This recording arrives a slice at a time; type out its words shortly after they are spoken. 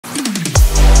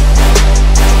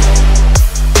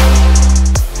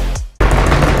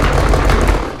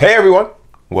Hey everyone,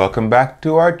 welcome back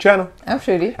to our channel. I'm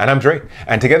Shruti. And I'm Drake.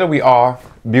 And together we are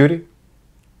Beauty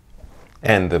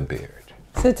and the Beard.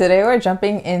 So today we're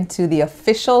jumping into the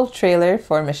official trailer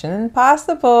for Mission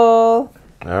Impossible.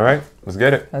 All right, let's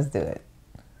get it. Let's do it.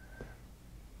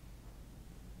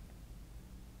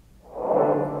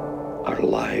 Our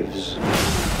lives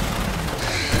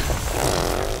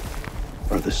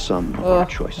are the sum of our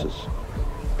choices.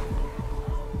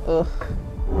 Ugh.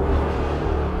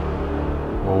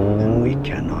 And we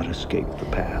cannot escape the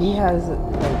past. He has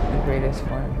like the greatest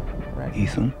form, right?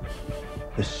 Ethan,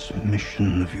 this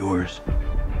mission of yours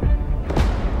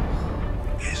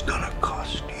is gonna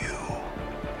cost you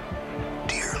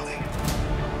dearly.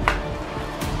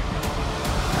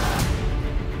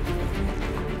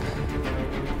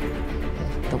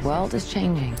 The world is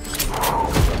changing.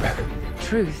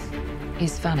 Truth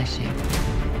is vanishing.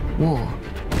 War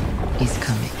is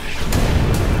coming.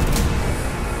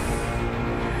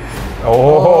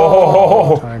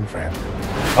 Oh, Time frame.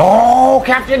 oh,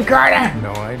 Captain Carter.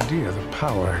 No idea the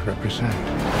power it represents.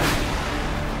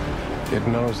 It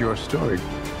knows your story.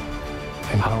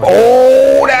 And how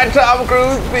Oh, that Tom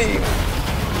Cruise theme.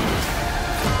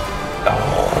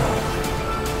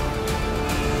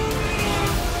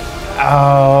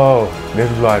 Oh,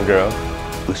 this blonde girl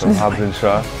Listen, from Hobbs and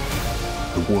Shaw.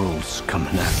 the world's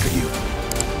coming after you.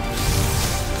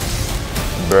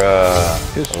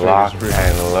 Bruh, History locked is written.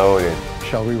 and loaded.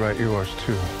 shall we write yours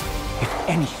too? If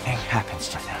anything happens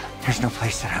to them, there's no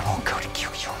place that I won't go to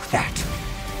kill you. That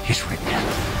is written.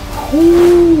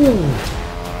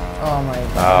 Oh my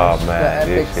gosh. Oh, man,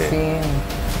 the epic this shit. scene.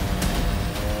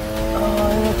 Oh,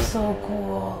 it looks so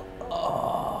cool.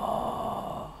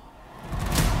 Oh.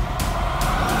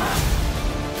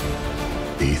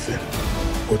 Ethan,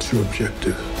 what's your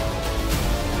objective?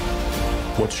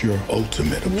 What's your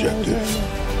ultimate objective?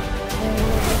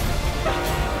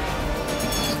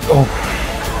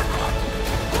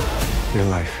 Your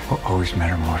life will always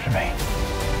matter more to me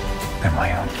than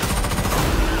my own.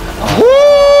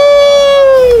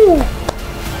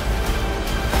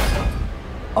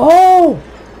 Oh!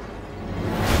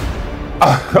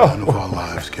 None of our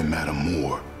lives can matter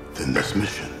more than this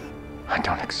mission. I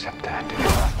don't accept that.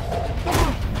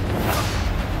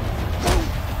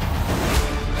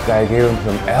 This guy gave him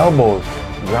some elbows,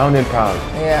 ground and pound.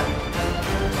 Yeah.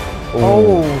 Ooh,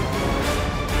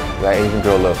 Oh. that Asian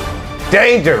girl looks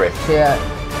dangerous. Yeah.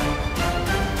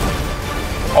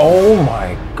 Oh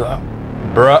my god,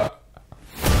 bruh.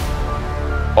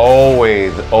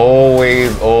 Always,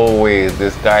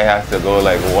 this guy has to go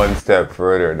like one step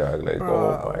further, dog. Like,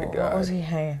 oh my What was god, he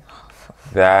hanging?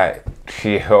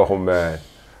 oh man.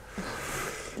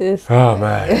 This. Oh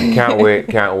man, can't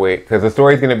wait. Because the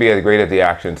story's gonna be as great as the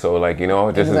action. So like, you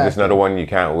know, this is just Exactly. another one you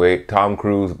can't wait. Tom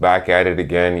Cruise back at it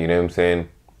again, you know what I'm saying?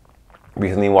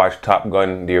 Recently watched Top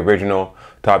Gun, the original,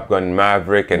 Top Gun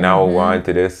Maverick, and now we're on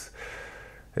to this.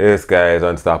 This guy is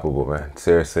unstoppable, man.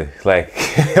 Seriously. Like,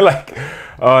 like,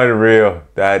 unreal.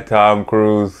 That Tom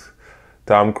Cruise is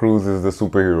the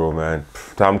superhero, man.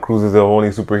 Tom Cruise is the only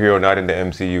superhero not in the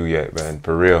MCU yet, man.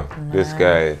 For real. This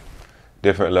guy,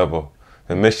 different level.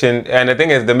 The mission, and the thing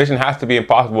is, the mission has to be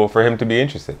impossible for him to be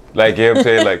interested. Like, you know what I'm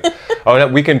saying? Like, oh,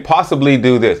 we can possibly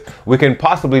do this. We can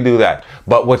possibly do that.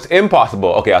 But what's impossible?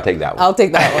 Okay, I'll take that one. I'll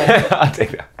take that one. I'll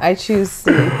take that. I choose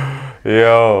C.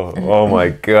 Yo, oh my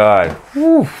God.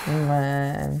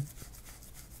 Man.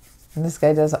 And this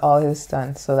guy does all his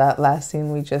stunts. So that last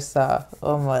scene we just saw.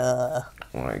 Oh my. Oh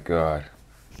my God.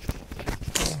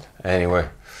 Anyway,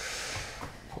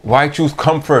 why choose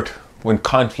comfort when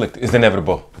conflict is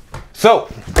inevitable? So,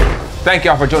 thank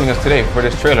y'all for joining us today for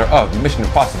this trailer of Mission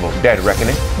Impossible Dead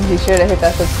Reckoning. Be sure to hit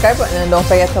that subscribe button and don't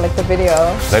forget to like the video.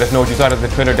 Let us know what you thought of the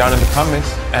trailer down in the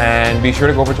comments, and be sure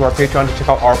to go over to our Patreon to check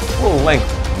out our full-length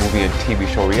movie and TV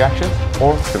show reactions,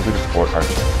 or simply to support our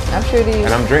channel. I'm Shruti.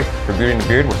 And I'm Drake. For Beauty and the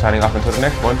Beard, we're signing off until the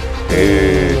next one.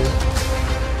 Peace.